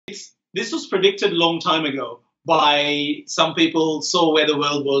this was predicted a long time ago by some people saw where the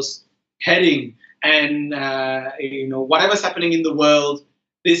world was heading, and whatever's happening in the world,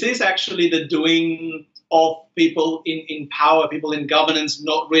 this is actually the doing of people in power, people in governance,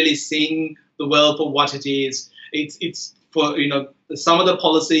 not really seeing the world for what it is. It's for some of the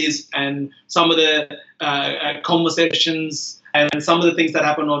policies and some of the conversations and some of the things that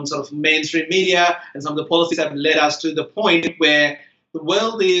happen on sort of mainstream media and some of the policies have led us to the point where the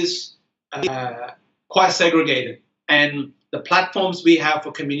world is quite segregated, and the platforms we have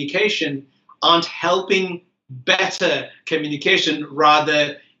for communication aren't helping better communication.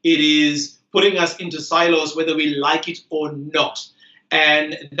 Rather, it is putting us into silos, whether we like it or not.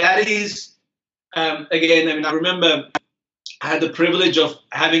 And that is, again, I mean, I remember I had the privilege of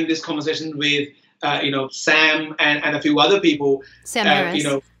having this conversation with, Sam and a few other people. Sam Harris.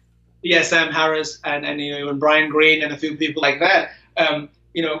 Yeah, Sam Harris and Brian Greene and a few people like that.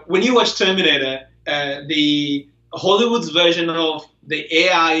 When you watch Terminator, the Hollywood's version of the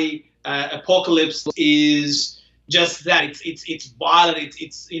AI apocalypse is just that. It's violent.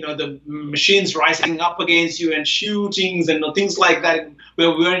 It's the machines rising up against you and shootings and things like that, where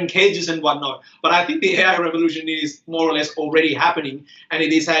we're in cages and whatnot. But I think the AI revolution is more or less already happening, and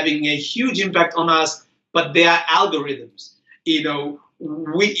it is having a huge impact on us. But they are algorithms. We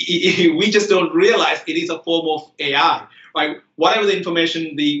just don't realize it is a form of AI. Right? Whatever the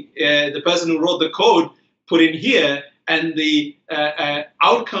information the person who wrote the code put in here and the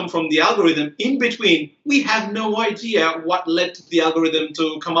outcome from the algorithm in between, we have no idea what led the algorithm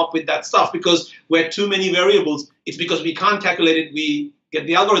to come up with that stuff, because we're too many variables. It's because we can't calculate it. We get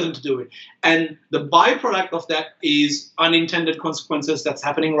the algorithm to do it. And the byproduct of that is unintended consequences that's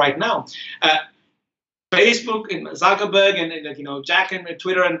happening right now. Facebook and Zuckerberg and Jack and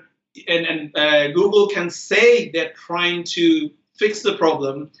Twitter and Google can say they're trying to fix the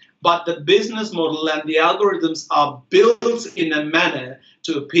problem, but the business model and the algorithms are built in a manner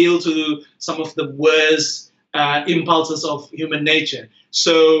to appeal to some of the worst impulses of human nature.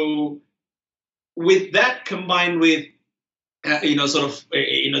 So with that combined with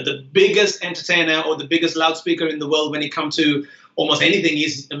the biggest entertainer or the biggest loudspeaker in the world when it comes to almost anything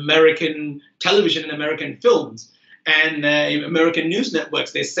is American television and American films and American news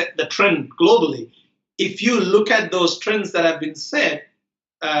networks. They set the trend globally. If you look at those trends that have been set,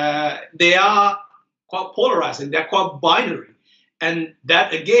 they are quite polarizing. They're quite binary. And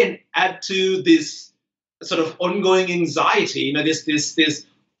that, again, add to this sort of ongoing anxiety, this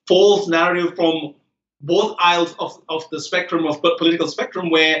false narrative from both aisles of the spectrum, of political spectrum,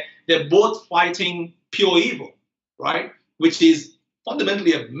 where they're both fighting pure evil, right? Which is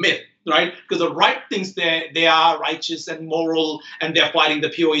fundamentally a myth, right? Because the right thinks they are righteous and moral and they're fighting the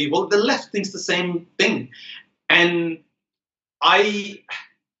pure evil. The left thinks the same thing. And I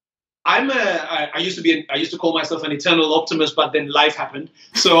used to call myself an eternal optimist, but then life happened.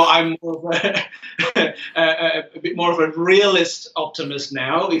 So I'm more of a bit more of a realist optimist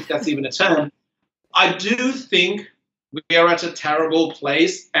now, if that's even a term. I do think we are at a terrible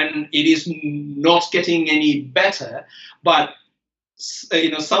place, and it is not getting any better. But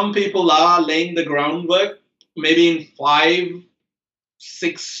some people are laying the groundwork. Maybe in 5,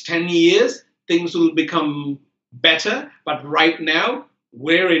 6, 10 years, things will become better. But right now,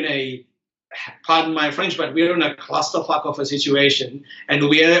 we're in a, pardon my French, but we're in a clusterfuck of a situation, and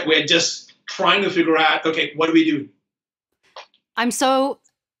we're just trying to figure out, okay, what do we do? I'm so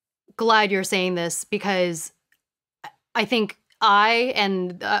glad you're saying this, because I think I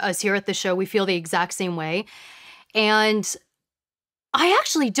and us here at the show, we feel the exact same way. And I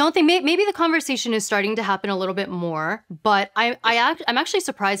actually don't think, maybe the conversation is starting to happen a little bit more, but I'm actually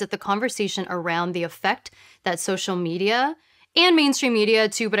surprised at the conversation around the effect that social media and mainstream media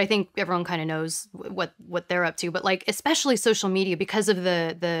too, but I think everyone kind of knows what they're up to, but like especially social media, because of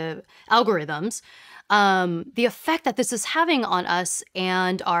the algorithms, the effect that this is having on us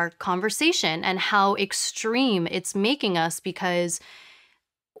and our conversation and how extreme it's making us, because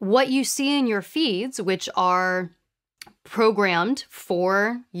what you see in your feeds, which are programmed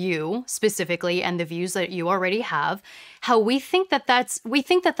for you specifically and the views that you already have, how we think that that's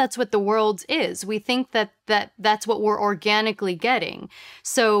what the world is. We think that that's what we're organically getting.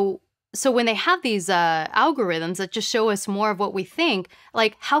 So when they have these algorithms that just show us more of what we think,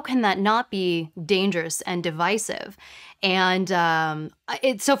 like, how can that not be dangerous and divisive? And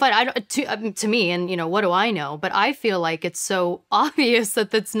it's so fun to me, and what do I know? But I feel like it's so obvious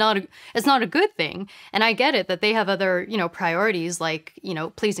that it's not a good thing. And I get it that they have other priorities, like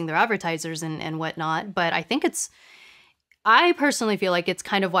pleasing their advertisers and whatnot. But I personally feel like it's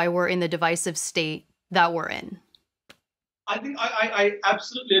kind of why we're in the divisive state that we're in. I think I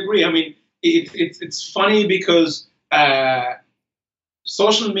absolutely agree. I mean, it's funny because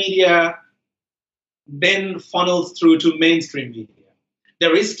social media then funnels through to mainstream media.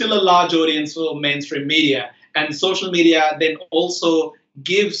 There is still a large audience for mainstream media, and social media then also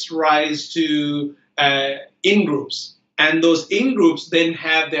gives rise to in-groups. And those in-groups then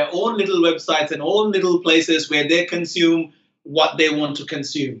have their own little websites and own little places where they consume what they want to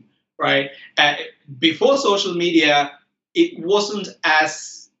consume, right? Before social media, it wasn't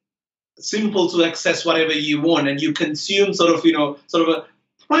as simple to access whatever you want, and you consume sort of a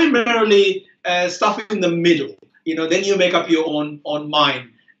primarily stuff in the middle. Then you make up your own mind.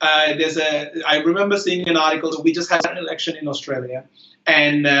 I remember seeing an article. We just had an election in Australia,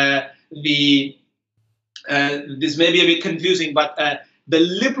 and this may be a bit confusing, but the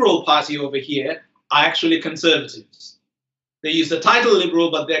Liberal Party over here are actually conservatives. They use the title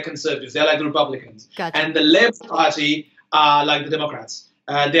Liberal, but they're conservatives. They're like the Republicans. Gotcha. And the Labour Party are like the Democrats.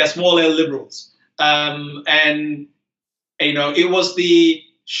 They are small L liberals. And it was the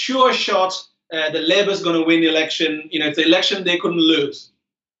sure shot. The Labour's going to win the election. It's the election they couldn't lose.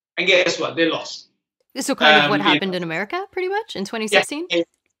 And guess what? They lost. So kind of what happened in America, pretty much, in 2016?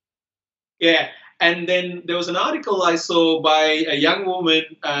 Yeah. And then there was an article I saw by a young woman.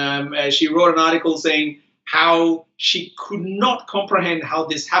 She wrote an article saying how she could not comprehend how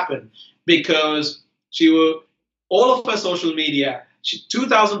this happened because all of her social media,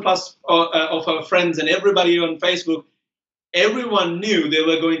 2,000 plus of her friends and everybody on Facebook, everyone knew they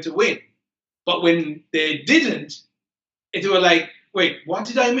were going to win. But when they didn't, they were like, wait, what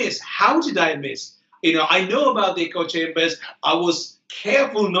did I miss? How did I miss? I know about the echo chambers. I was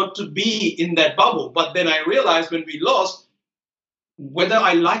careful not to be in that bubble. But then I realized when we lost, whether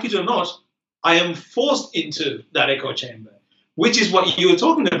I like it or not, I am forced into that echo chamber, which is what you were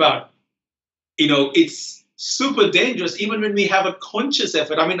talking about. It's super dangerous, even when we have a conscious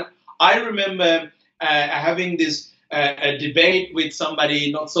effort. I mean, I remember having this a debate with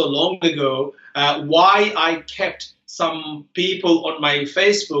somebody not so long ago, why I kept some people on my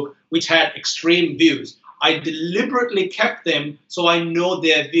Facebook which had extreme views. I deliberately kept them so I know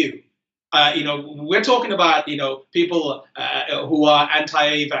their view. We're talking about, people who are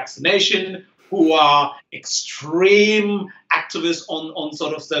anti-vaccination, who are extreme activists on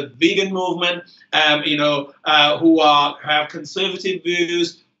sort of the vegan movement, who have conservative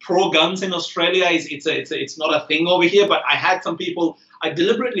views. Pro-guns in Australia, it's not a thing over here, but I had some people, I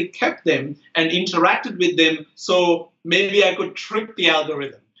deliberately kept them and interacted with them so maybe I could trick the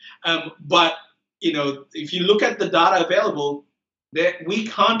algorithm. But, if you look at the data available, we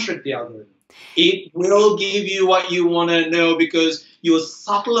can't trick the algorithm. It will give you what you want to know because your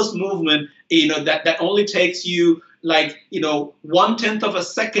subtlest movement, that only takes you like, 1/10 of a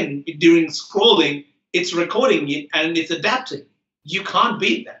second during scrolling, it's recording it and it's adapting. You can't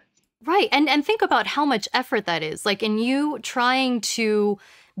beat that. Right. And think about how much effort that is. Like in you trying to,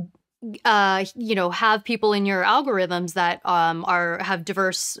 have people in your algorithms that have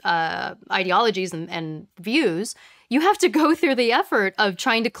diverse ideologies and views, you have to go through the effort of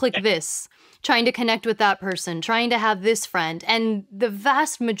trying to click this, trying to connect with that person, trying to have this friend. And the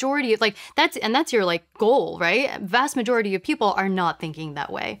vast majority of that's your like goal, right? Vast majority of people are not thinking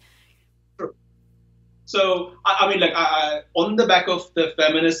that way. So, I mean, on the back of the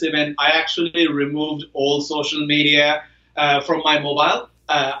feminist event, I actually removed all social media from my mobile.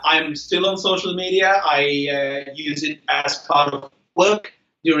 I'm still on social media. I use it as part of work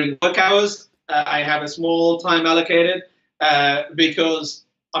during work hours. I have a small time allocated because,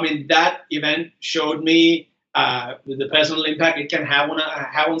 I mean, that event showed me the personal impact it can have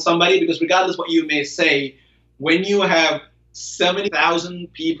on somebody. Because regardless what you may say, when you have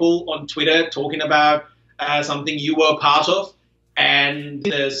 70,000 people on Twitter talking about something you were part of, and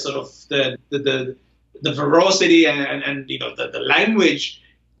the sort of the ferocity and the language,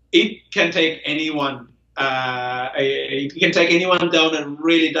 it can take anyone. It can take anyone down a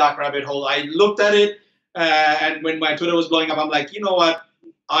really dark rabbit hole. I looked at it, and when my Twitter was blowing up, I'm like, you know what?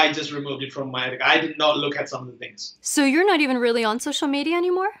 I just removed it from my. I did not look at some of the things. So you're not even really on social media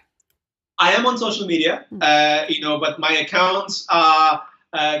anymore? I am on social media, but my accounts are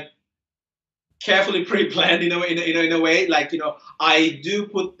carefully pre-planned in a way. Like, I do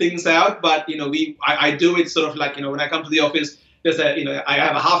put things out, but I do it sort of like, when I come to the office, there's I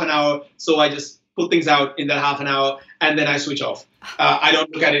have a half an hour, so I just put things out in that half an hour and then I switch off. I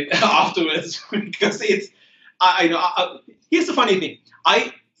don't look at it afterwards because here's the funny thing.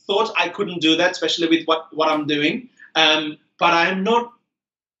 I thought I couldn't do that, especially with what I'm doing, but I'm not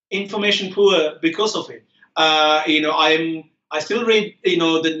information poor because of it. I still read,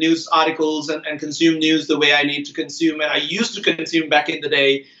 the news articles and consume news the way I need to consume it. I used to consume back in the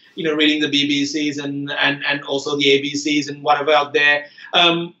day, reading the BBCs and also the ABCs and whatever out there.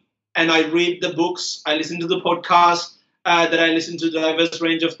 And I read the books. I listen to the podcasts that I listen to, the diverse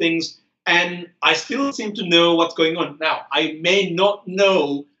range of things. And I still seem to know what's going on. Now, I may not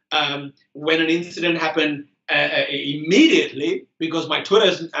know when an incident happened immediately because my Twitter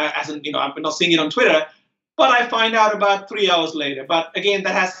hasn't, I'm not seeing it on Twitter, but I find out about 3 hours later. But again,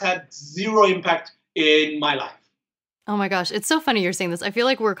 that has had zero impact in my life. Oh my gosh, it's so funny you're saying this. I feel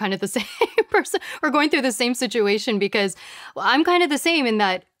like we're kind of the same person. We're going through the same situation because I'm kind of the same in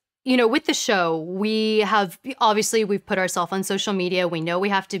that, with the show, we've put ourselves on social media. We know we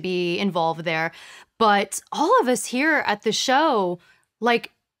have to be involved there. But all of us here at the show,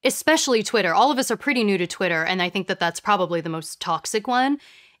 like, especially Twitter, all of us are pretty new to Twitter. And I think that that's probably the most toxic one.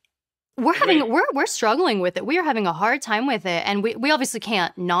 We're struggling with it. We are having a hard time with it. And we obviously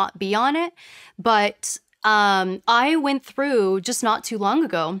can't not be on it. But I went through just not too long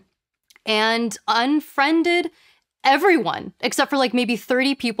ago and unfriended everyone except for like maybe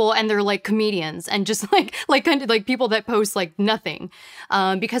 30 people, and they're like comedians and just like kind of like people that post like nothing,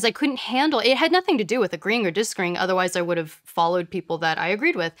 because I couldn't handle it. It had nothing to do with agreeing or disagreeing. Otherwise, I would have followed people that I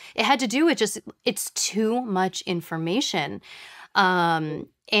agreed with. It had to do with just it's too much information, and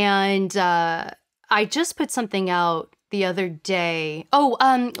I just put something out the other day.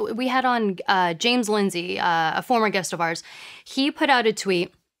 We had on James Lindsay, a former guest of ours. He put out a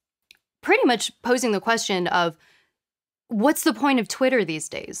tweet pretty much posing the question of, what's the point of Twitter these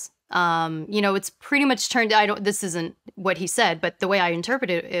days? It's pretty much turned, this isn't what he said, but the way I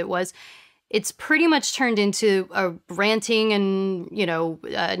interpreted it was, it's pretty much turned into a ranting and,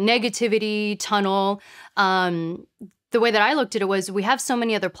 negativity tunnel. The way that I looked at it was, we have so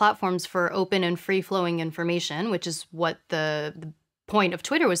many other platforms for open and free-flowing information, which is what the point of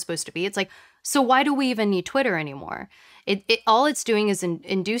Twitter was supposed to be. It's like, so why do we even need Twitter anymore? All it's doing is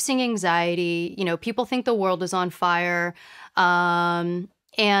inducing anxiety. People think the world is on fire. I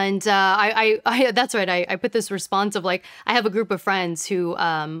that's right. I put this response of like, I have a group of friends who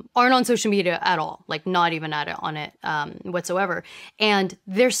aren't on social media at all, like not even on it whatsoever. And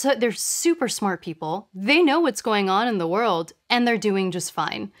they're super smart people. They know what's going on in the world, and they're doing just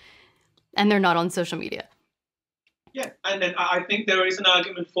fine. And they're not on social media. Yeah, and then I think there is an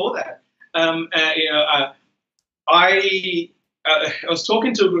argument for that. I was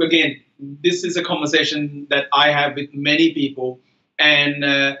talking to, again, this is a conversation that I have with many people, and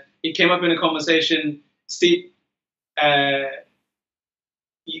it came up in a conversation. Steve,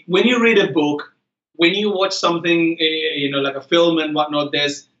 when you read a book, when you watch something, like a film and whatnot,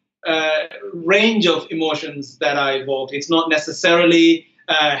 there's a range of emotions that are evoked. It's not necessarily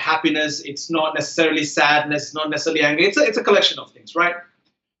happiness. It's not necessarily sadness. It's not necessarily anger. It's a collection of things, right?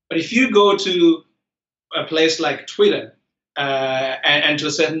 But if you go to a place like Twitter, and to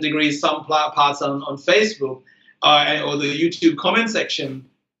a certain degree, some parts on Facebook or the YouTube comment section,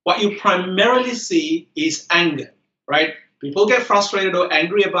 what you primarily see is anger, right? People get frustrated or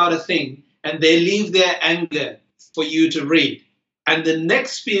angry about a thing, and they leave their anger for you to read. And the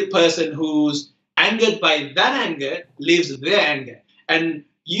next person who's angered by that anger leaves their anger. And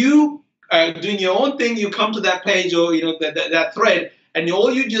you, doing your own thing, you come to that page or that thread, and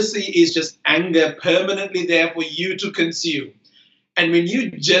all you just see is just anger permanently there for you to consume. And when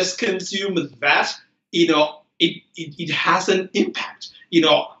you just consume that, it has an impact.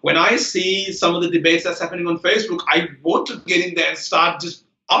 When I see some of the debates that's happening on Facebook, I want to get in there and start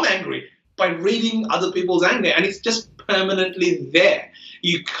I'm angry by reading other people's anger. And it's just permanently there.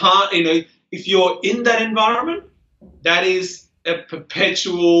 You can't, if you're in that environment, that is a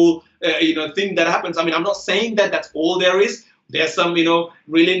perpetual, thing that happens. I mean, I'm not saying that that's all there is. There's some,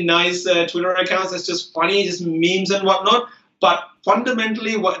 really nice Twitter accounts that's just funny, just memes and whatnot. But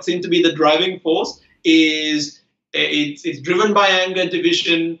fundamentally, what seems to be the driving force is it's driven by anger,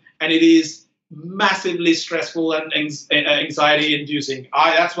 division, and it is massively stressful and anxiety-inducing.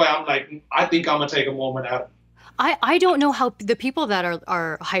 That's why I'm like, I think I'm going to take a moment out. I don't know how the people that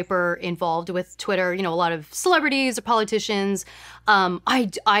are hyper involved with Twitter, a lot of celebrities or politicians,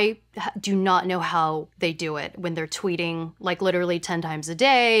 I do not know how they do it when they're tweeting like literally 10 times a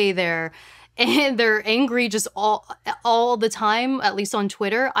day. They're angry just all the time, at least on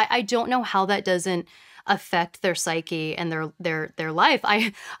Twitter. I don't know how that doesn't affect their psyche and their life.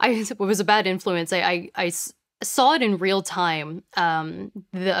 It was a bad influence. I saw it in real time,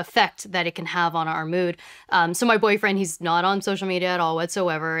 the effect that it can have on our mood. So my boyfriend, he's not on social media at all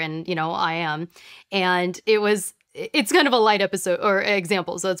whatsoever, and I am, and it's kind of a light episode or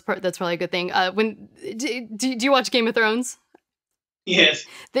example, so that's probably a good thing. Do you watch Game of Thrones? Yes.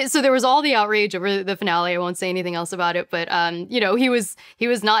 So there was all the outrage over the finale. I won't say anything else about it, but you know, he was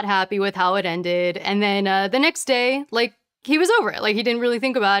not happy with how it ended, and then the next day, like, he was over it. Like, he didn't really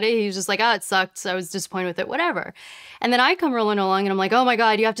think about it. He was just like, ah, it sucked. I was disappointed with it, whatever. And then I come rolling along and I'm like, oh my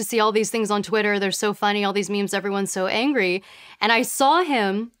God, you have to see all these things on Twitter. They're so funny. All these memes, everyone's so angry. And I saw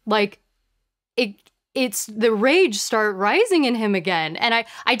him, like, it's the rage start rising in him again. And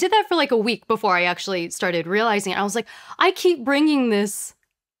I did that for like a week before I actually started realizing it. I was like, I keep bringing this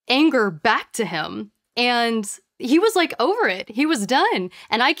anger back to him. And he was like over it. He was done.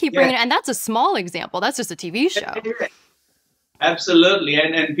 And I keep bringing it. And that's a small example. That's just a TV show. Absolutely.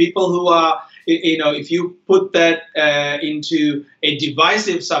 And people who are, you know, if you put that into a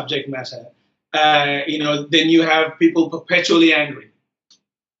divisive subject matter, you know, then you have people perpetually angry.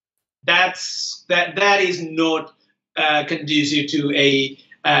 That is not conducive to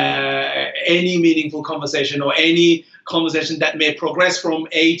any meaningful conversation or any conversation that may progress from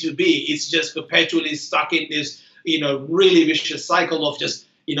A to B. It's just perpetually stuck in this, you know, really vicious cycle of just,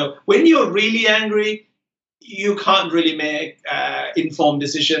 you know, when you're really angry, you can't really make informed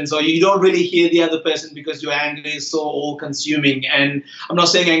decisions, or you don't really hear the other person because your anger is so all-consuming. And I'm not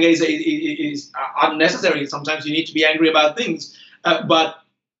saying anger is unnecessary. Sometimes you need to be angry about things, but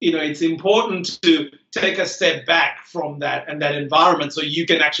you know, it's important to take a step back from that and that environment, so you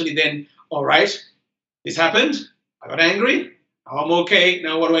can actually then, all right, this happened, I got angry, now I'm okay,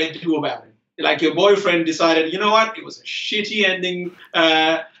 now what do I do about it? Like your boyfriend decided, you know what, it was a shitty ending,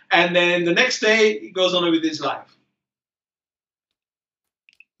 and then the next day he goes on with his life.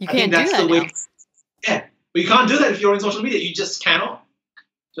 You can't do that now. Yeah, but you can't do that if you're on social media. You just cannot.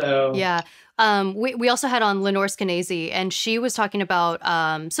 So yeah. We also had on Lenore Skenazy, and she was talking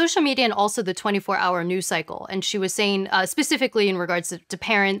about social media and also the 24-hour news cycle. And she was saying specifically in regards to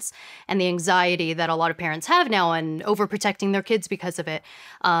parents and the anxiety that a lot of parents have now and overprotecting their kids because of it.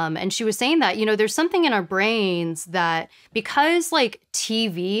 And she was saying that, you know, there's something in our brains that because like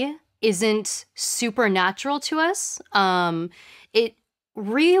TV isn't supernatural to us,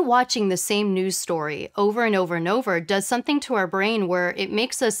 rewatching the same news story over and over and over does something to our brain where it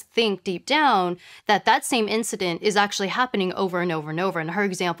makes us think deep down that that same incident is actually happening over and over and over. And her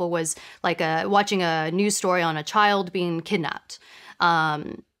example was like watching a news story on a child being kidnapped.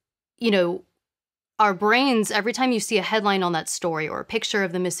 You know, our brains, every time you see a headline on that story or a picture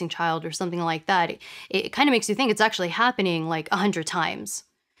of the missing child or something like that, it kind of makes you think it's actually happening like 100 times.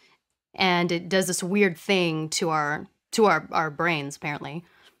 And it does this weird thing to our brains, apparently.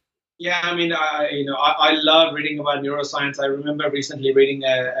 Yeah, I mean, I love reading about neuroscience. I remember recently reading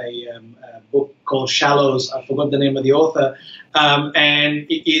a book called Shallows. I forgot the name of the author. And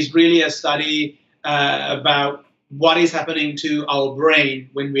it is really a study about what is happening to our brain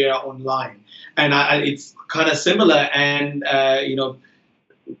when we are online. And it's kind of similar. And, you know,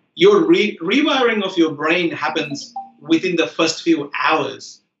 your rewiring of your brain happens within the first few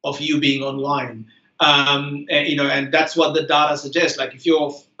hours of you being online. You know, and that's what the data suggests. Like if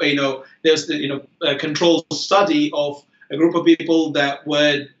you're, you know, there's the, you know, a controlled study of a group of people that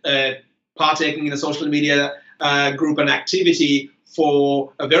were partaking in a social media group and activity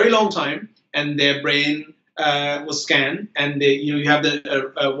for a very long time, and their brain was scanned, and you have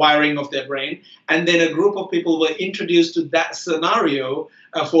the wiring of their brain, and then a group of people were introduced to that scenario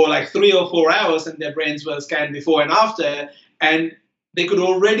for like 3 or 4 hours, and their brains were scanned before and after, and they could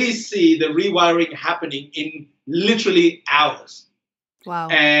already see the rewiring happening in literally hours. Wow.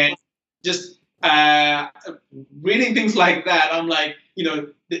 And just reading things like that, I'm like, you know,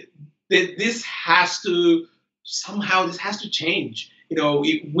 this has to, somehow this has to change. You know,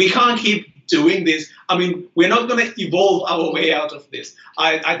 we can't keep doing this. I mean, we're not going to evolve our way out of this.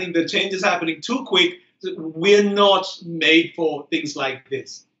 I think the change is happening too quick. We're not made for things like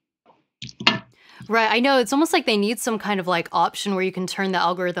this. Right. I know it's almost like they need some kind of like option where you can turn the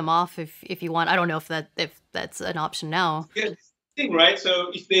algorithm off if you want. I don't know if that's an option now. Yeah, thing, right?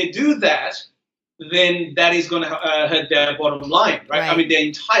 So if they do that, then that is going to hurt their bottom line, right? I mean, their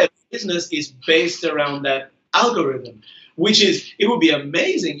entire business is based around that algorithm, which is, it would be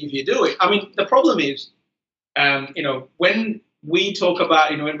amazing if you do it. I mean, the problem is, you know, when we talk about,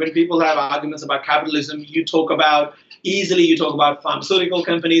 you know, when people have arguments about capitalism, you talk about pharmaceutical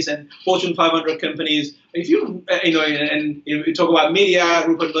companies and Fortune 500 companies. If you, you know, and you talk about media,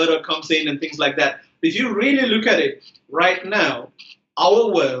 Rupert Murdoch comes in and things like that. If you really look at it right now,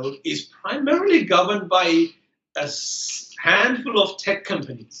 our world is primarily governed by a handful of tech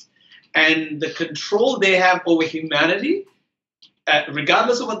companies, and the control they have over humanity,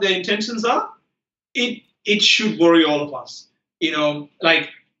 regardless of what their intentions are, it should worry all of us. You know, like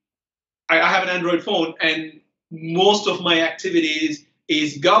I have an Android phone, and most of my activities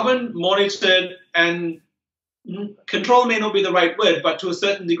is governed, monitored, and control may not be the right word, but to a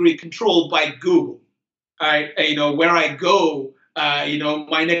certain degree controlled by Google. Where I go,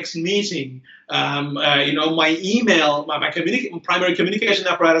 my next meeting, my email, my primary communication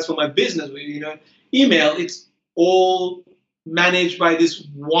apparatus for my business, email, it's all managed by this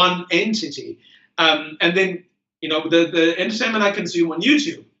one entity. And then, the entertainment I consume on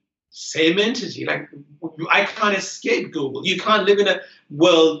YouTube, same entity. Like, I can't escape Google. You can't live in a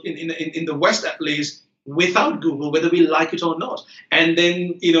world, in the West at least, without Google, whether we like it or not. And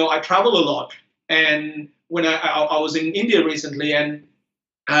then, I travel a lot. And when I was in India recently, and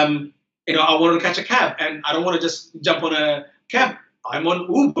I wanted to catch a cab, and I don't want to just jump on a cab. I'm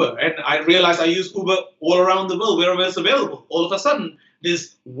on Uber, and I realize I use Uber all around the world, wherever it's available. All of a sudden,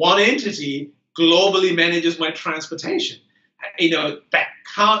 this one entity globally manages my transportation. That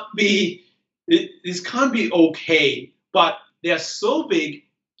can't be. This can't be okay. But they are so big,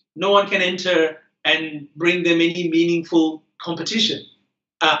 no one can enter and bring them any meaningful competition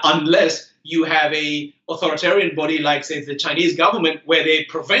unless you have a authoritarian body like, say, the Chinese government, where they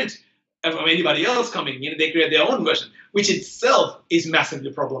prevent from anybody else coming in. They create their own version, which itself is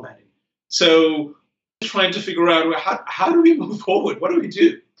massively problematic. So trying to figure out how do we move forward? What do we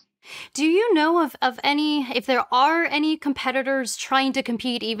do? Do you know of any, if there are any competitors trying to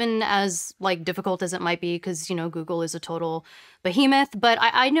compete, even as like difficult as it might be, because Google is a total behemoth. But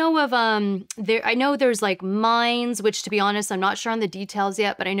I know of I know there's like Minds, which, to be honest, I'm not sure on the details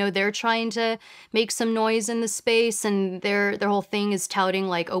yet, but I know they're trying to make some noise in the space, and their whole thing is touting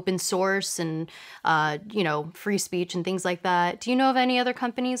like open source and free speech and things like that. Do you know of any other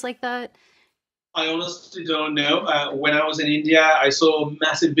companies like that? I honestly don't know. When I was in India, I saw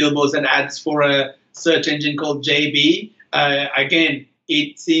massive billboards and ads for a search engine called JB. Again,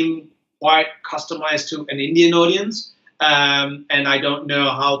 it seemed quite customized to an Indian audience, and I don't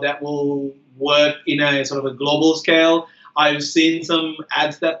know how that will work in a sort of a global scale. I've seen some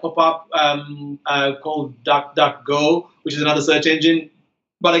ads that pop up called DuckDuckGo, which is another search engine.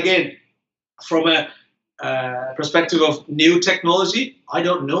 But again, from a perspective of new technology, I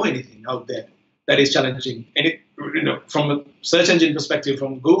don't know anything out there that is challenging. And from a search engine perspective,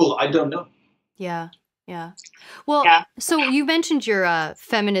 from Google, I don't know. Yeah. Well, yeah. So you mentioned your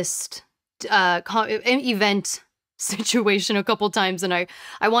feminist event situation a couple times, and I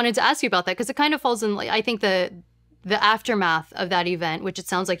wanted to ask you about that, because it kind of falls in, I think the aftermath of that event, which it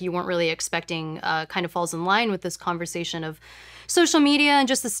sounds like you weren't really expecting, kind of falls in line with this conversation of social media and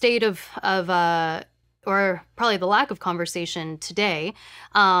just the state of or probably the lack of conversation today.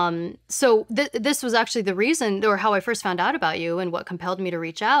 So this was actually the reason, or how I first found out about you, and what compelled me to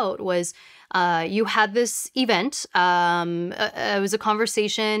reach out was you had this event. It was a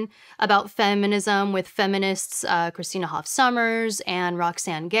conversation about feminism with feminists Christina Hoff Sommers and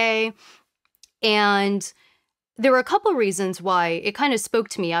Roxane Gay. And there were a couple reasons why it kind of spoke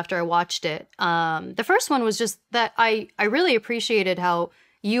to me after I watched it. The first one was just that I really appreciated how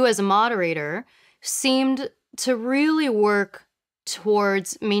you as a moderator seemed to really work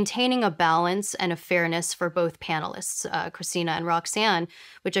towards maintaining a balance and a fairness for both panelists, Christina and Roxane,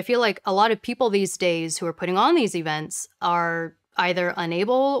 which I feel like a lot of people these days who are putting on these events are either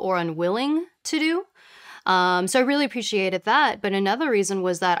unable or unwilling to do. So I really appreciated that. But another reason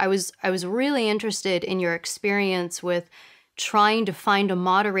was that I was really interested in your experience with trying to find a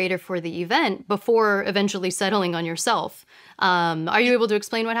moderator for the event before eventually settling on yourself. Are you able to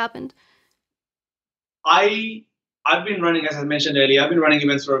explain what happened? I've been running, as I mentioned earlier, I've been running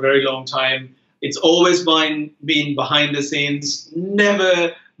events for a very long time. It's always been behind the scenes,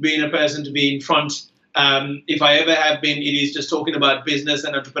 never been a person to be in front. If I ever have been, it is just talking about business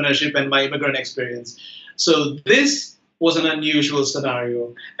and entrepreneurship and my immigrant experience. So this was an unusual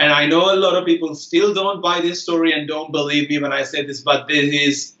scenario. And I know a lot of people still don't buy this story and don't believe me when I say this, but this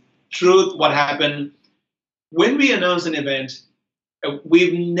is truth, what happened. When we announce an event,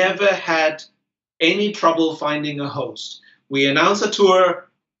 we've never had any trouble finding a host. We announce a tour,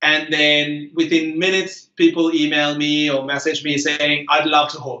 and then within minutes, people email me or message me saying, I'd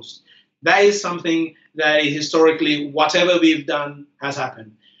love to host. That is something that is historically, whatever we've done has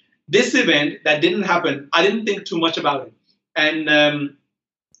happened. This event, that didn't happen, I didn't think too much about it. And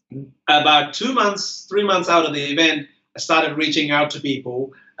about 3 months out of the event, I started reaching out to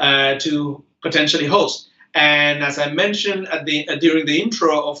people to potentially host. And as I mentioned during the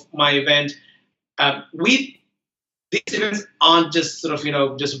intro of my event, these events aren't just sort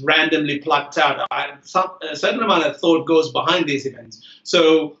of, just randomly plucked out. A certain amount of thought goes behind these events.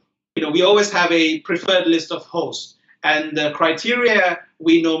 So, we always have a preferred list of hosts. And the criteria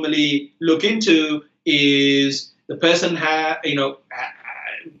we normally look into is the person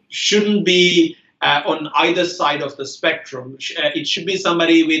shouldn't be on either side of the spectrum. It should be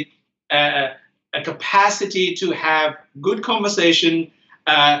somebody with a capacity to have good conversation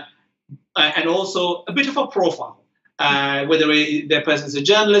and also a bit of a profile. Whether that person is a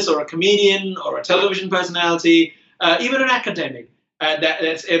journalist or a comedian or a television personality, even an academic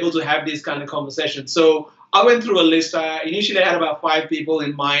that's able to have these kind of conversations. So I went through a list. Initially, I had about 5 people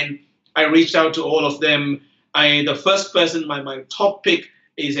in mind. I reached out to all of them. The first person, my top pick,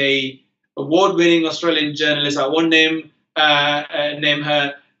 is a award-winning Australian journalist. I won't name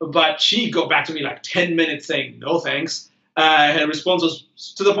her, but she got back to me like 10 minutes saying, no thanks. Her response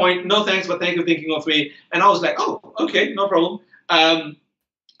was to the point, no thanks, but thank you for thinking of me. And I was like, oh, okay, no problem.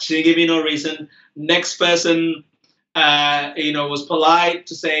 She didn't give me no reason. Next person, was polite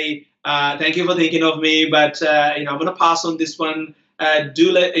to say, thank you for thinking of me, but I'm going to pass on this one.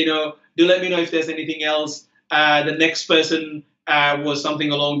 Do let me know if there's anything else. The next person was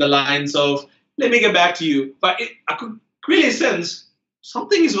something along the lines of, let me get back to you. But I could really sense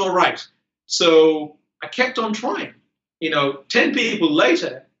something is not right. So I kept on trying. 10 people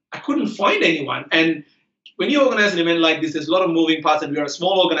later, I couldn't find anyone. And when you organize an event like this, there's a lot of moving parts, and we're a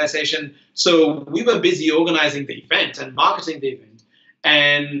small organization. So we were busy organizing the event and marketing the event.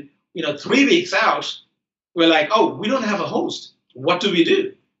 And, 3 weeks out, we're like, oh, we don't have a host. What do we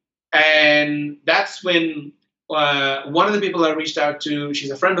do? And that's when one of the people I reached out to,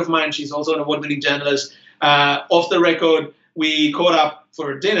 she's a friend of mine. She's also an award-winning journalist. Off the record, we caught up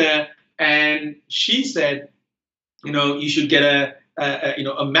for dinner, and she said, you should get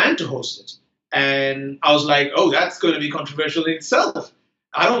a man to host it. And I was like, oh, that's going to be controversial in itself.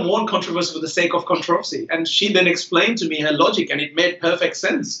 I don't want controversy for the sake of controversy. And she then explained to me her logic, and it made perfect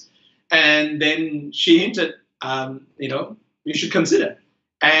sense. And then she hinted, you should consider.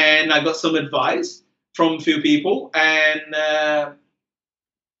 And I got some advice from a few people, and I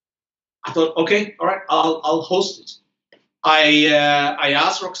thought, okay, all right, I'll host it. I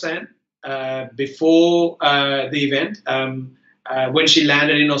asked Roxanne before the event, when she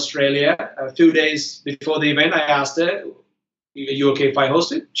landed in Australia, a few days before the event, I asked her, are you okay if I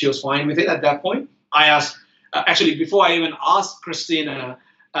host it? She was fine with it at that point. I asked, actually, before I even asked Christina,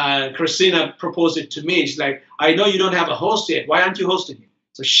 Christina proposed it to me. She's like, I know you don't have a host yet. Why aren't you hosting it?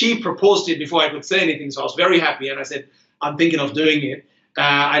 So she proposed it before I could say anything. So I was very happy. And I said, I'm thinking of doing it.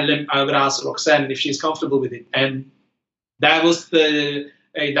 I would ask Roxanne if she's comfortable with it. And that was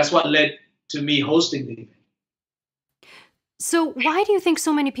that's what led to me hosting the event. So why do you think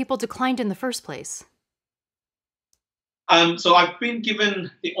so many people declined in the first place? So I've been given,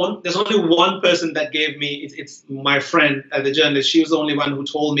 there's only one person that gave me, it's my friend, the journalist. She was the only one who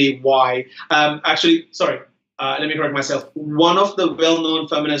told me why. Actually, sorry, let me correct myself. One of the well-known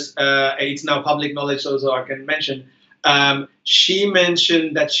feminists, it's now public knowledge, so I can mention, she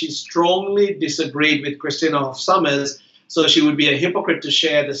mentioned that she strongly disagreed with Christina Hoff Sommers, so she would be a hypocrite to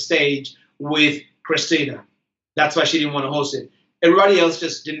share the stage with Christina. That's why she didn't want to host it. Everybody else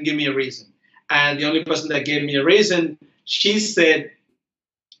just didn't give me a reason. And the only person that gave me a reason, she said,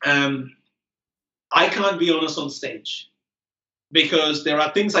 I can't be honest on stage because there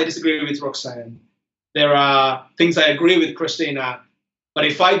are things I disagree with Roxanne. There are things I agree with Christina. But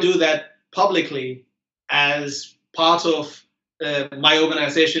if I do that publicly as part of my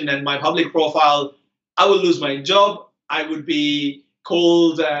organization and my public profile, I will lose my job. I would be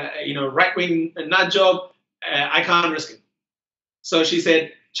called, right-wing nut job. I can't risk it. So she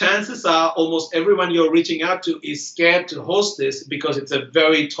said, chances are almost everyone you're reaching out to is scared to host this because it's a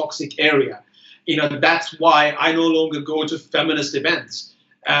very toxic area. That's why I no longer go to feminist events,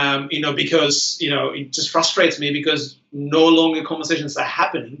 because, it just frustrates me because no longer conversations are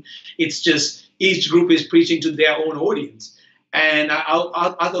happening. It's just each group is preaching to their own audience. And I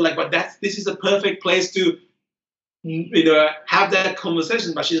thought like, but this is a perfect place to, have that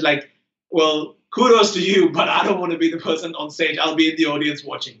conversation. But she's like, well, kudos to you, but I don't want to be the person on stage. I'll be in the audience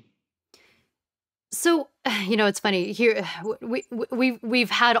watching. So, it's funny here. We've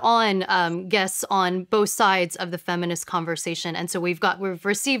had on guests on both sides of the feminist conversation, and so we've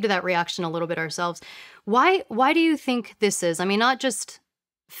received that reaction a little bit ourselves. Why do you think this is? I mean, not just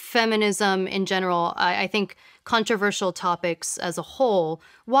feminism in general. I think controversial topics as a whole.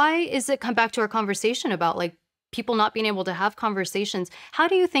 Why is it come back to our conversation about like people not being able to have conversations? How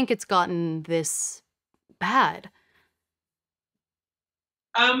do you think it's gotten this bad?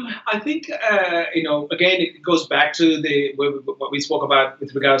 I think, again, it goes back to what we spoke about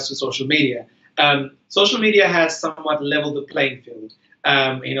with regards to social media. Social media has somewhat leveled the playing field.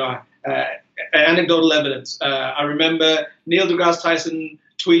 Anecdotal evidence. I remember Neil deGrasse Tyson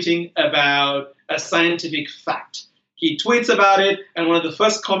tweeting about a scientific fact. He tweets about it, and one of the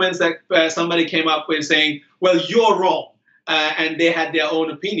first comments that somebody came up with saying, well, you're wrong, and they had their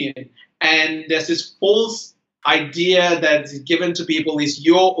own opinion. And there's this false idea that's given to people is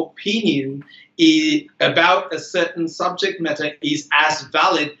your opinion about a certain subject matter is as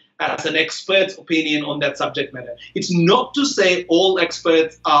valid as an expert's opinion on that subject matter. It's not to say all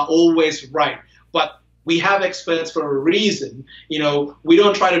experts are always right, but we have experts for a reason. We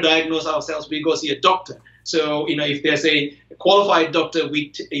don't try to diagnose ourselves, we go see a doctor. So, if there's a qualified doctor,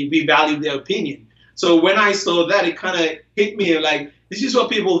 we value their opinion. So when I saw that, it kind of hit me like, this is what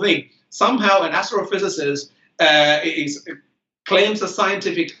people think. Somehow an astrophysicist claims a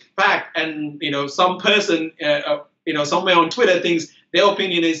scientific fact, and some person somewhere on Twitter thinks their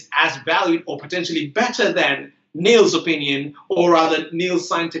opinion is as valid or potentially better than Neil's opinion, or rather Neil's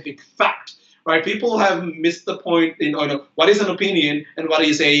scientific fact. Right? People have missed the point in what is an opinion and what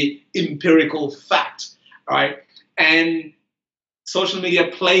is a empirical fact. Right? And social media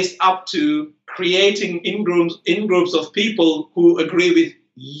plays up to creating in-groups of people who agree with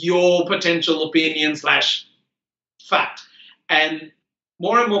your potential opinion / fact. And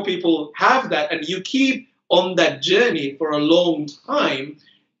more people have that, and you keep on that journey for a long time,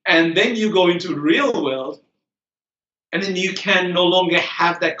 and then you go into the real world, and then you can no longer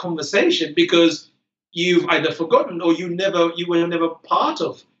have that conversation because you've either forgotten or you were never part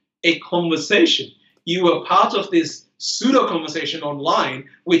of a conversation. You were part of this pseudo conversation online,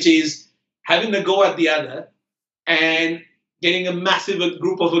 which is having a go at the other and getting a massive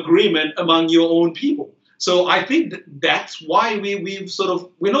group of agreement among your own people. So I think that's why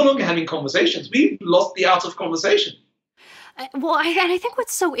we're no longer having conversations. We've lost the art of conversation. Well, I think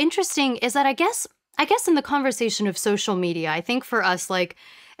what's so interesting is that I guess in the conversation of social media, I think for us, like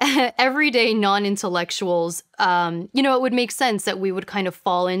everyday non-intellectuals, it would make sense that we would kind of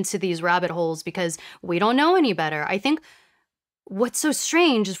fall into these rabbit holes because we don't know any better. I think what's so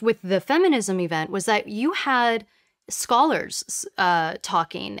strange with the feminism event was that you had scholars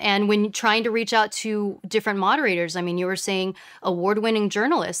talking, and when trying to reach out to different moderators, I mean, you were saying award-winning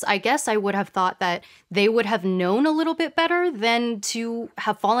journalists. I guess I would have thought that they would have known a little bit better than to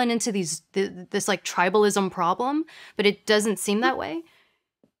have fallen into this like tribalism problem, but it doesn't seem that way.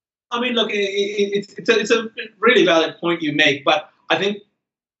 I mean, look, it's a really valid point you make, but I think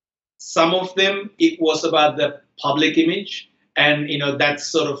some of them, it was about the public image. And, that's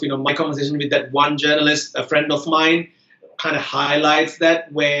sort of, my conversation with that one journalist, a friend of mine, kind of highlights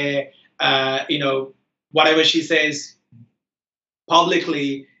that where, whatever she says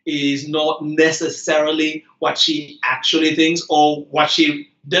publicly is not necessarily what she actually thinks or what she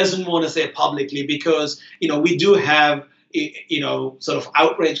doesn't want to say publicly, because, we do have, sort of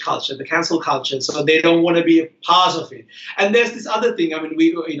outrage culture, the cancel culture, so they don't want to be a part of it. And there's this other thing, I mean,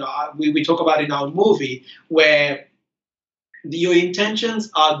 we talk about in our movie where your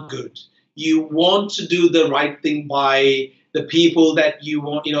intentions are good. You want to do the right thing by the people that you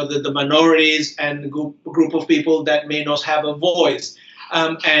want, the minorities and the group of people that may not have a voice.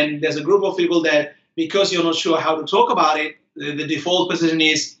 And there's a group of people that, because you're not sure how to talk about it, the default position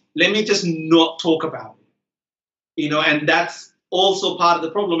is, let me just not talk about it. And that's also part of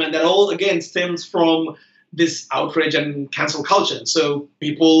the problem. And that all, again, stems from this outrage and cancel culture. So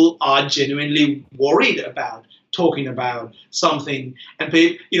people are genuinely worried about talking about something, and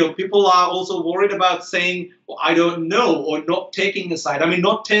people are also worried about saying, well, I don't know, or not taking a side. I mean,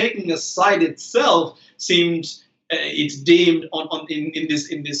 not taking a side itself seems it's deemed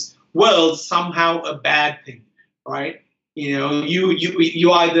in this world somehow a bad thing, right?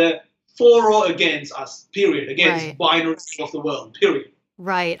 You either for or against us, period. Against right. Binary of the world, period.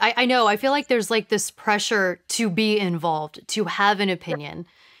 Right. I know. I feel like there's like this pressure to be involved, to have an opinion.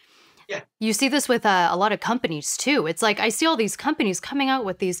 Yeah. You see this with a lot of companies too. It's like I see all these companies coming out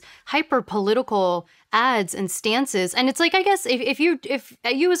with these hyper political ads and stances, and it's like, I guess if you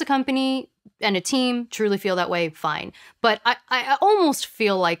as a company and a team truly feel that way, fine. But I almost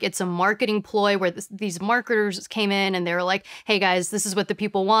feel like it's a marketing ploy where these marketers came in and they were like, hey guys, this is what the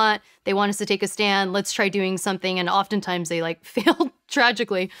people want. They want us to take a stand. Let's try doing something. And oftentimes they like failed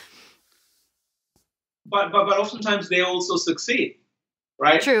tragically. But oftentimes they also succeed.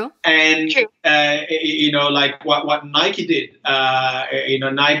 Right. True. And, True. Like what Nike did,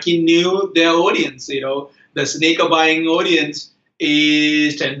 Nike knew their audience, the sneaker buying audience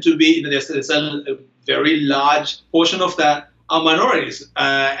tend to be, there's a very large portion of that are minorities.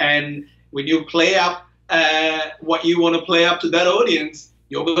 And when you play up what you want to play up to that audience,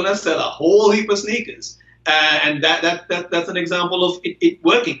 you're going to sell a whole heap of sneakers. And that's an example of it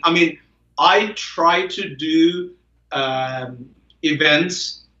working. I mean, I try to do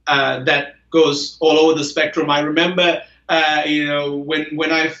events that goes all over the spectrum. I remember,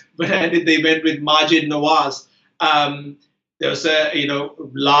 when I did the event with Majid Nawaz, there was a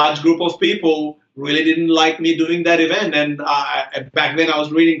large group of people really didn't like me doing that event, and back then I was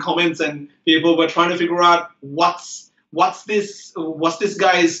reading comments, and people were trying to figure out what's this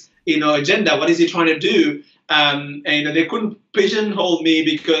guy's agenda, what is he trying to do, and they couldn't pigeonhole me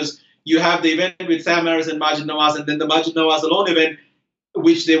because you have the event with Sam Harris and Majid Nawaz, and then the Majid Nawaz alone event,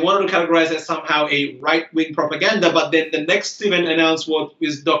 which they wanted to categorize as somehow a right-wing propaganda, but then the next event announced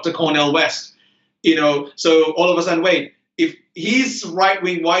was Dr. Cornel West. So all of a sudden, wait, if he's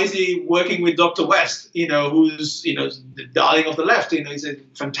right-wing, why is he working with Dr. West, who's, the darling of the left? He's a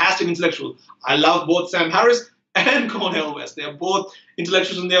fantastic intellectual. I love both Sam Harris and Cornel West. They're both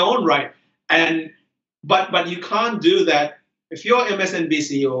intellectuals in their own right. But you can't do that. If you're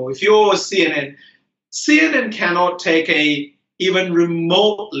MSNBC or if you're CNN cannot take even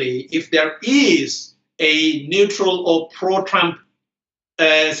remotely, if there is a neutral or pro-Trump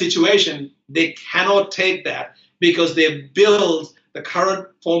situation, they cannot take that because they build the current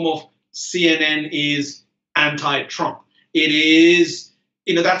form of CNN is anti-Trump. It is,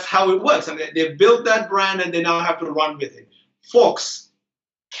 that's how it works. I mean, they've built that brand and they now have to run with it. Fox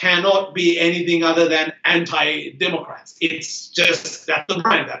cannot be anything other than anti-Democrats. It's just, that's the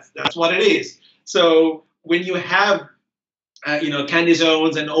brand. That's what it is. So when you have Candy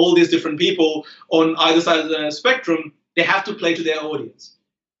Jones and all these different people on either side of the spectrum, they have to play to their audience.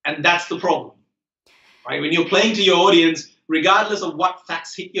 And that's the problem, right? When you're playing to your audience, regardless of what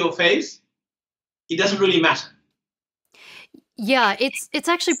facts hit your face, it doesn't really matter. Yeah, it's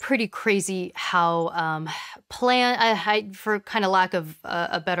actually pretty crazy how for kind of lack of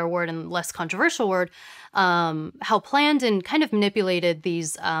a better word and less controversial word, how planned and kind of manipulated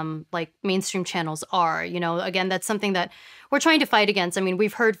these like mainstream channels are. Again, that's something that we're trying to fight against. I mean,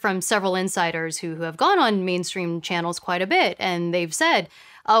 we've heard from several insiders who have gone on mainstream channels quite a bit, and they've said,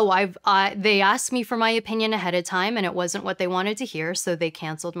 oh, they asked me for my opinion ahead of time and it wasn't what they wanted to hear, so they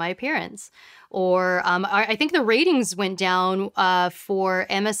canceled my appearance. Or I think the ratings went down for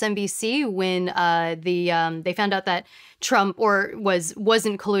MSNBC when they found out that Trump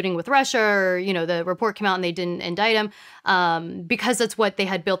wasn't colluding with Russia, or the report came out and they didn't indict him, because that's what they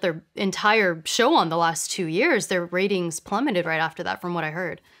had built their entire show on the last 2 years. Their ratings plummeted right after that, from what I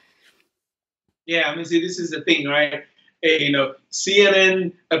heard. Yeah, I mean, see, this is the thing, right?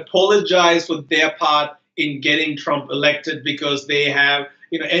 CNN apologized for their part in getting Trump elected because they have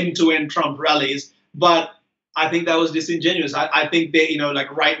end-to-end Trump rallies, but I think that was disingenuous. I think they, like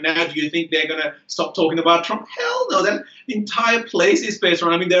right now, do you think they're going to stop talking about Trump? Hell no, that entire place is based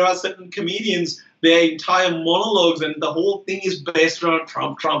around, there are certain comedians, their entire monologues and the whole thing is based around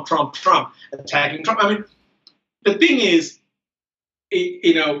Trump, attacking Trump. I mean, the thing is,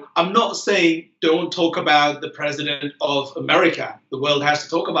 I'm not saying don't talk about the president of America. The world has to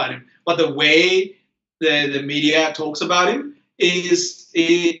talk about him. But the way the media talks about him is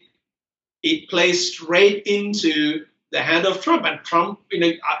it plays straight into the hand of Trump. And Trump,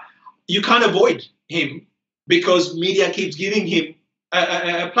 you can't avoid him because media keeps giving him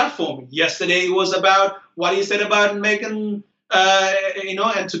a platform. Yesterday it was about what he said about Meghan,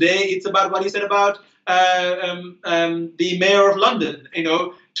 and today it's about what he said about the mayor of London.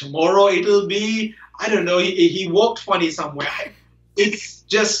 Tomorrow it'll be, I don't know, he walked funny somewhere. It's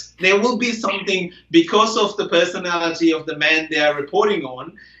just, there will be something because of the personality of the man they are reporting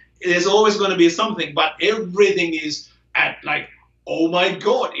on. There's always going to be something, but everything is at like, oh my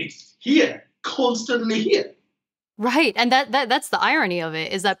God, it's here, constantly here. Right. And that's the irony of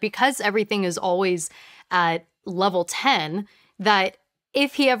it, is that because everything is always at level 10, that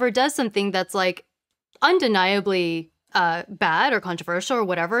if he ever does something that's like undeniably bad or controversial or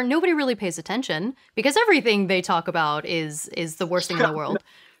whatever, nobody really pays attention because everything they talk about is the worst thing in the world.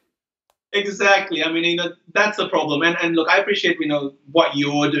 Exactly. I mean, that's the problem. And look, I appreciate, what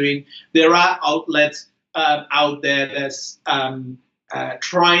you're doing. There are outlets out there that's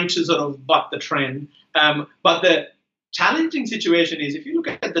trying to sort of buck the trend. But the challenging situation is, if you look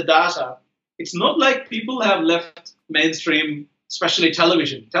at the data, it's not like people have left mainstream, especially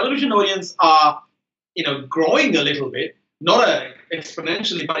television. Television audience are, growing a little bit, not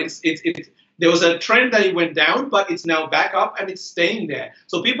exponentially, but it's there was a trend that it went down, but it's now back up and it's staying there.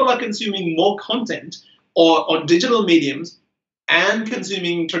 So people are consuming more content on digital mediums and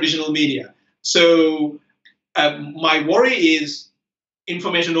consuming traditional media. So my worry is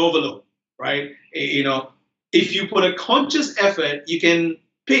information overload, right? If you put a conscious effort, you can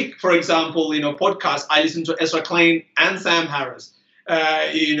pick, for example, podcasts. I listen to Ezra Klein and Sam Harris.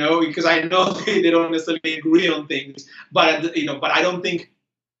 Because I know they don't necessarily agree on things, but I don't think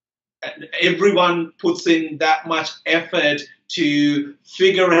everyone puts in that much effort to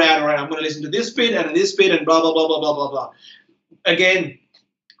figure out, all right, I'm going to listen to this bit and this bit and blah, blah, blah, blah, blah, blah, blah. Again,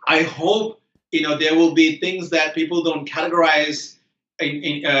 I hope, there will be things that people don't categorize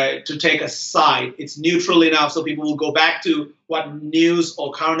to take a side. It's neutral enough so people will go back to what news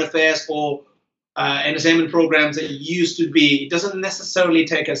or current affairs or entertainment programs it used to be. It doesn't necessarily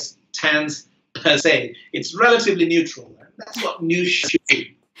take a stance per se. It's relatively neutral. That's what news should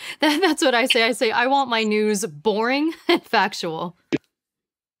be. That's what I say. I say I want my news boring and factual.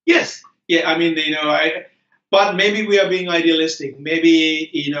 Yes. Yeah. I mean, but maybe we are being idealistic. Maybe,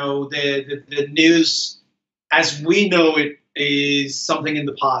 the news as we know it is something in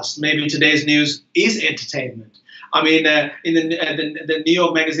the past. Maybe today's news is entertainment. I mean, in the New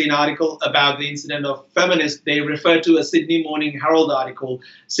York Magazine article about the incident of feminists, they refer to a Sydney Morning Herald article.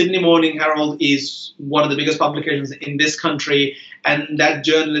 Sydney Morning Herald is one of the biggest publications in this country, and that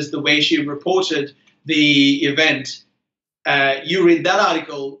journalist, the way she reported the event, you read that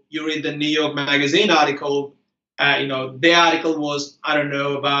article, you read the New York Magazine article, their article was, I don't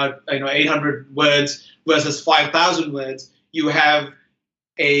know, about 800 words versus 5,000 words. You have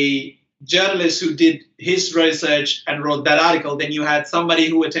a journalist who did his research and wrote that article. Then you had somebody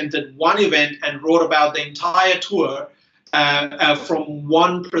who attended one event and wrote about the entire tour from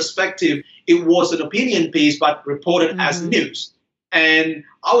one perspective. It was an opinion piece, but reported as news. And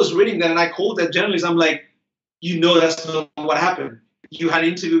I was reading that and I called that journalist. I'm like, that's not what happened. You had an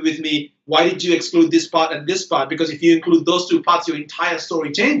interview with me. Why did you exclude this part and this part? Because if you include those two parts, your entire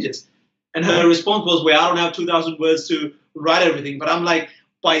story changes. And her response was, well, I don't have 2,000 words to write everything. But I'm like,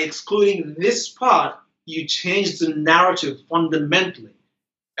 by excluding this part, you change the narrative fundamentally.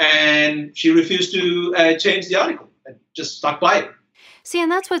 And she refused to change the article and just stuck by it. See,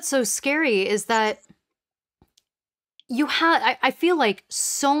 and that's what's so scary is that I feel like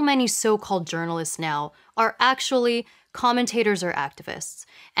so many so-called journalists now are actually commentators or activists.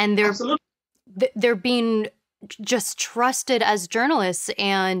 And they're being just trusted as journalists.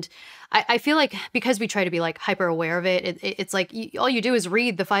 And I feel like because we try to be like hyper aware of it, it's like all you do is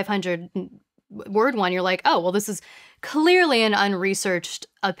read the 500-word one. You're like, oh, well, this is clearly an unresearched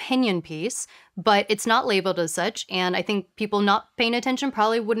opinion piece, but it's not labeled as such. And I think people not paying attention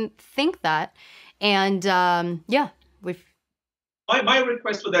probably wouldn't think that. And My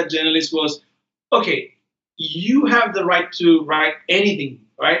request for that journalist was, okay, you have the right to write anything,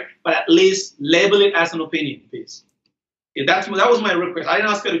 right? But at least label it as an opinion piece. That was my request. I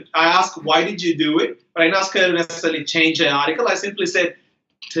didn't ask her. I asked, why did you do it? But I didn't ask her to necessarily change the article. I simply said,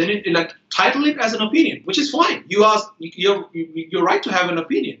 title it as an opinion, which is fine. You're right to have an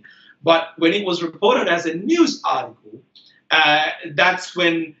opinion. But when it was reported as a news article, that's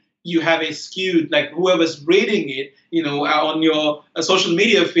when you have a skewed, like whoever's reading it, on your social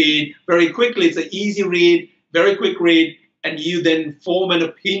media feed, very quickly, it's an easy read, very quick read, and you then form an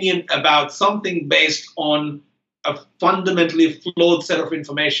opinion about something based on a fundamentally flawed set of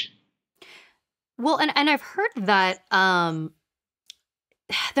information. Well, and I've heard that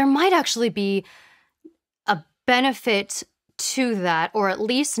there might actually be a benefit to that, or at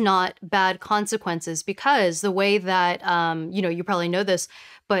least not bad consequences, because the way that, you probably know this,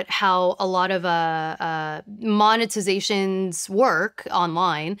 but how a lot of monetizations work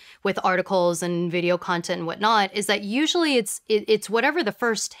online with articles and video content and whatnot is that usually it's whatever the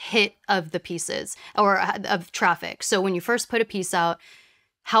first hit of the piece is, or of traffic. So when you first put a piece out,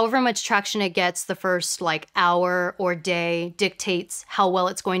 however much traction it gets the first hour or day dictates how well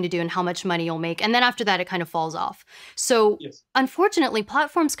it's going to do and how much money you'll make. And then after that, it kind of falls off. So yes. Unfortunately,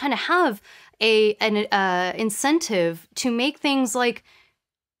 platforms kind of have an incentive to make things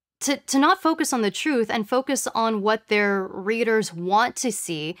to not focus on the truth and focus on what their readers want to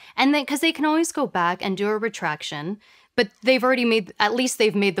see. And then, because they can always go back and do a retraction, but they've already made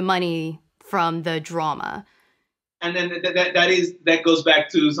the money from the drama. And then that goes back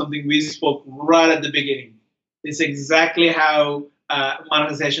to something we spoke right at the beginning. It's exactly how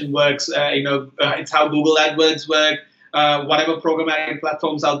monetization works. It's how Google AdWords work. Whatever programmatic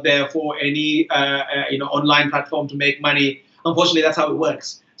platforms out there for any online platform to make money. Unfortunately, that's how it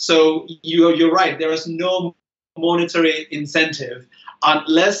works. So you're right. There is no monetary incentive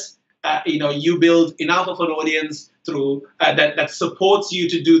unless you build enough of an audience through that supports you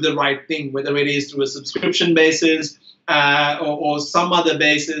to do the right thing, whether it is through a subscription basis or some other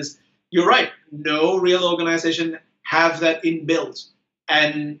basis. You're right. No real organization have that inbuilt,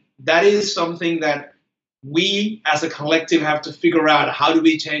 and that is something that we as a collective have to figure out. How do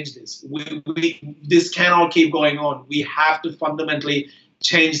we change this? This cannot keep going on. We have to fundamentally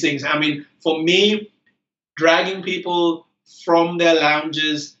change things. I mean, for me, dragging people from their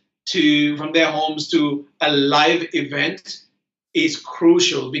lounges from their homes to a live event is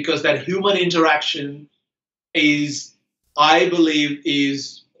crucial, because that human interaction is, I believe,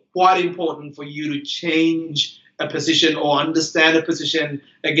 is quite important for you to change a position or understand a position.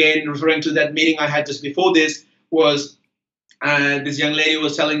 Again, referring to that meeting I had just before this, was this young lady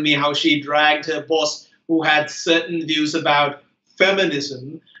was telling me how she dragged her boss, who had certain views about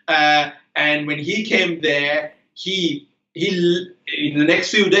feminism, and when he came there, he in the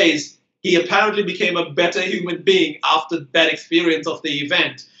next few days, he apparently became a better human being after that experience of the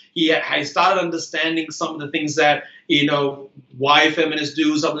event. He started understanding some of the things that, why feminists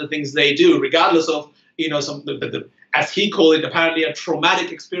do some of the things they do, regardless of, some as he called it, apparently a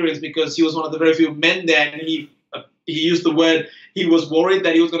traumatic experience, because he was one of the very few men there, and he used the word, he was worried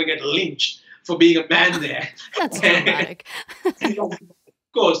that he was going to get lynched for being a man there. That's dramatic. Of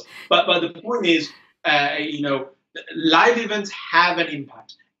course, but the point is, live events have an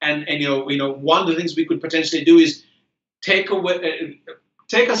impact, and one of the things we could potentially do is take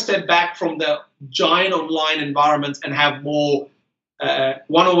a step back from the giant online environments and have more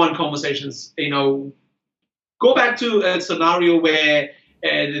one-on-one conversations. Go back to a scenario where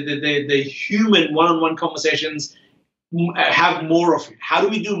the human one-on-one conversations have more of it. How do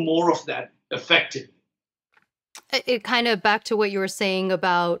we do more of that effectively? It kind of back to what you were saying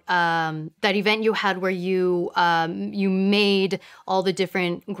about that event you had where you you made all the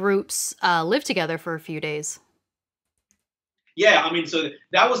different groups live together for a few days. Yeah, so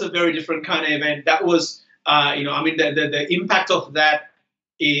that was a very different kind of event. That was, the impact of that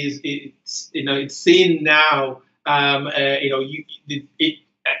is, it's seen now. A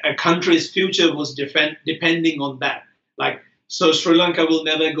country's future was depending on that. So Sri Lanka will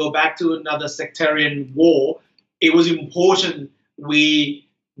never go back to another sectarian war. It was important we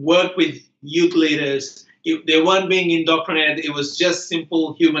work with youth leaders. They weren't being indoctrinated. It was just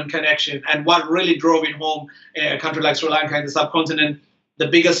simple human connection. And what really drove it home, a country like Sri Lanka in the subcontinent, the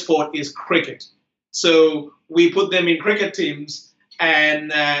biggest sport is cricket. So we put them in cricket teams,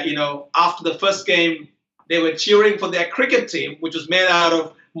 and after the first game, they were cheering for their cricket team, which was made out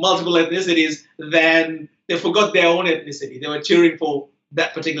of multiple ethnicities. Then they forgot their own ethnicity. They were cheering for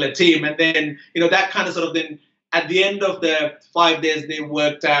that particular team, and then that kind of sort of then at the end of the 5 days, they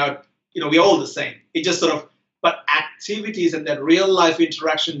worked out, we're all the same. It just but activities and that real life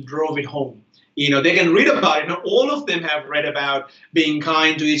interaction drove it home. They can read about it. All of them have read about being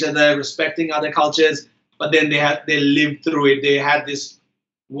kind to each other, respecting other cultures, but then they lived through it. They had this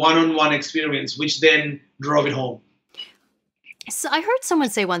one-on-one experience, which then drove it home. So I heard someone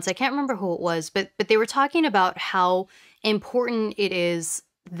say once, I can't remember who it was, but they were talking about how important it is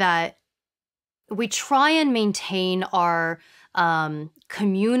that we try and maintain our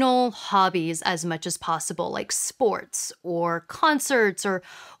communal hobbies as much as possible, like sports or concerts or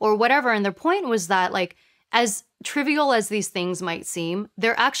whatever. And their point was that, as trivial as these things might seem,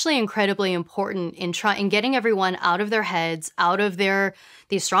 they're actually incredibly important in getting everyone out of their heads, out of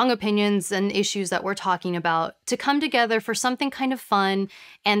these strong opinions and issues that we're talking about, to come together for something kind of fun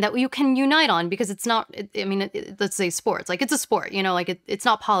and that you can unite on, because it's not, let's say sports, it's a sport, it's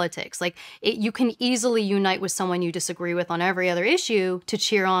not politics. You can easily unite with someone you disagree with on every other issue to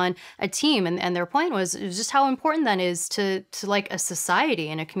cheer on a team. And their point was just how important that is to a society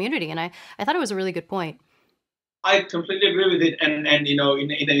and a community. And I thought it was a really good point. I completely agree with it, and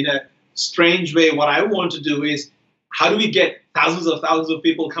in a strange way, what I want to do is, how do we get thousands of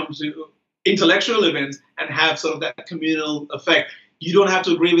people come to intellectual events and have sort of that communal effect? You don't have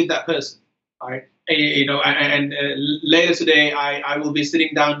to agree with that person, right? And later today, I will be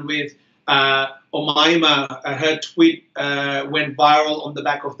sitting down with Omaima. Her tweet went viral on the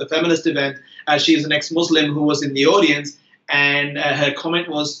back of the feminist event. She is an ex-Muslim who was in the audience, and her comment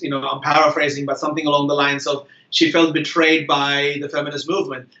was, I'm paraphrasing, but something along the lines of, she felt betrayed by the feminist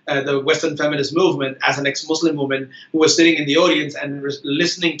movement, the Western feminist movement, as an ex-Muslim woman who was sitting in the audience and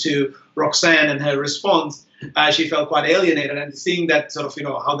listening to Roxanne and her response. She felt quite alienated, and seeing that sort of,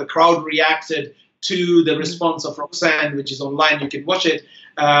 how the crowd reacted to the response of Roxanne, which is online, you can watch it.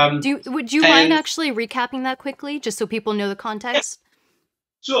 Would you mind actually recapping that quickly, just so people know the context?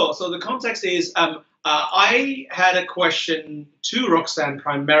 Yeah. Sure. So the context is, I had a question to Roxanne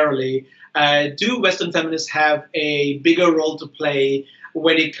primarily. Do Western feminists have a bigger role to play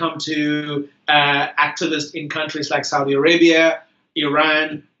when it comes to activists in countries like Saudi Arabia,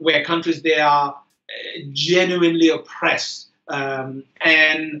 Iran, where countries they are genuinely oppressed?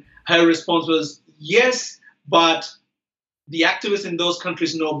 And her response was, yes, but the activists in those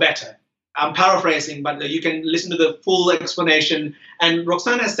countries know better. I'm paraphrasing, but you can listen to the full explanation. And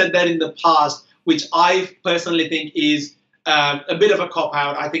Roxanne has said that in the past, which I personally think is a bit of a cop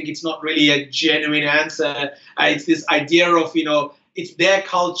out. I think it's not really a genuine answer. It's this idea of, it's their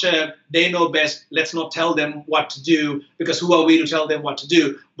culture, they know best, let's not tell them what to do, because who are we to tell them what to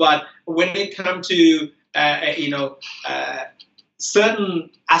do? But when it comes to, certain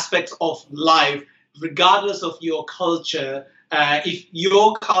aspects of life, regardless of your culture, if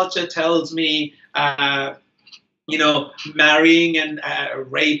your culture tells me, marrying and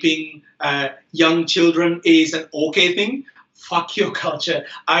raping young children is an okay thing, fuck your culture.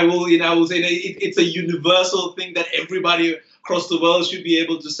 I will say it's a universal thing that everybody across the world should be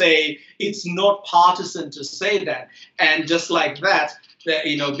able to say. It's not partisan to say that. And just like that,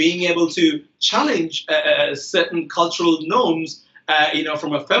 being able to challenge certain cultural norms,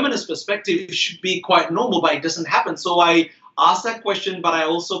 from a feminist perspective, should be quite normal, but it doesn't happen. So I asked that question, but I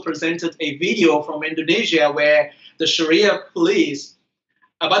also presented a video from Indonesia where the Sharia police,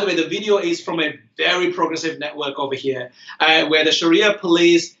 by the way, the video is from a very progressive network over here, where the Sharia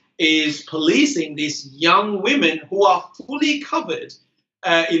police is policing these young women who are fully covered,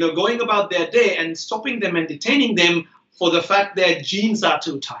 going about their day and stopping them and detaining them for the fact their jeans are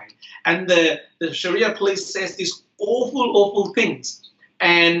too tight. And the Sharia police says these awful, awful things.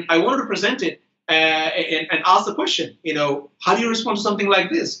 And I wanted to present it and ask the question, how do you respond to something like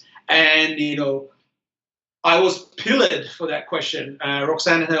this? And, I was pillared for that question.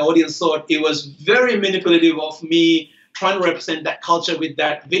 Roxanne and her audience thought it was very manipulative of me trying to represent that culture with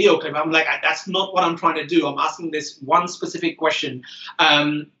that video clip. I'm like, that's not what I'm trying to do. I'm asking this one specific question.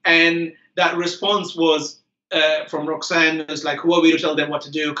 And that response was from Roxanne, was like, who are we to tell them what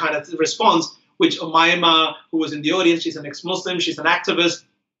to do, kind of response, which Umayma, who was in the audience, she's an ex-Muslim, she's an activist.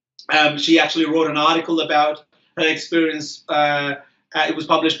 She actually wrote an article about her experience. It was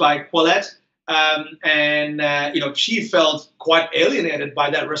published by Quillette. She felt quite alienated by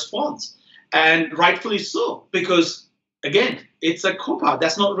that response, and rightfully so, because again, it's a cop-out.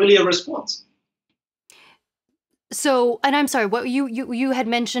 That's not really a response. So, and I'm sorry, what you had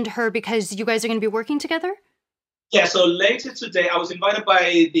mentioned her because you guys are going to be working together? Yeah. So later today, I was invited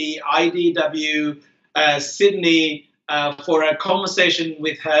by the IDW Sydney for a conversation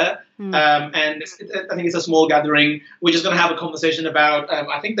with her. And I think it's a small gathering. We're just going to have a conversation about,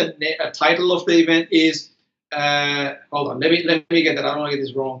 I think the title of the event is, hold on, let me get that. I don't want to get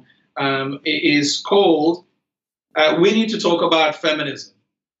this wrong. It is called, We Need to Talk About Feminism.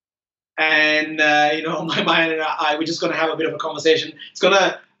 And, my mind and we're just going to have a bit of a conversation. It's going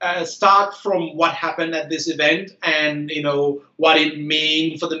to start from what happened at this event and, what it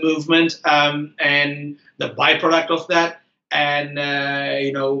means for the movement and the byproduct of that. And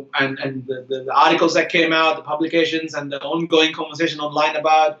the articles that came out, the publications, and the ongoing conversation online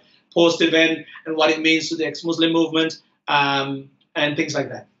about post-event and what it means to the ex-Muslim movement, and things like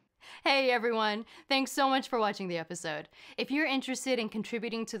that. Hey everyone, thanks so much for watching the episode. If you're interested in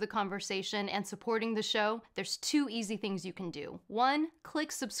contributing to the conversation and supporting the show, there's 2 easy things you can do. 1,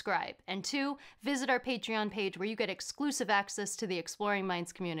 click subscribe, and 2, visit our Patreon page where you get exclusive access to the Exploring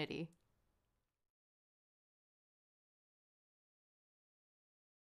Minds community.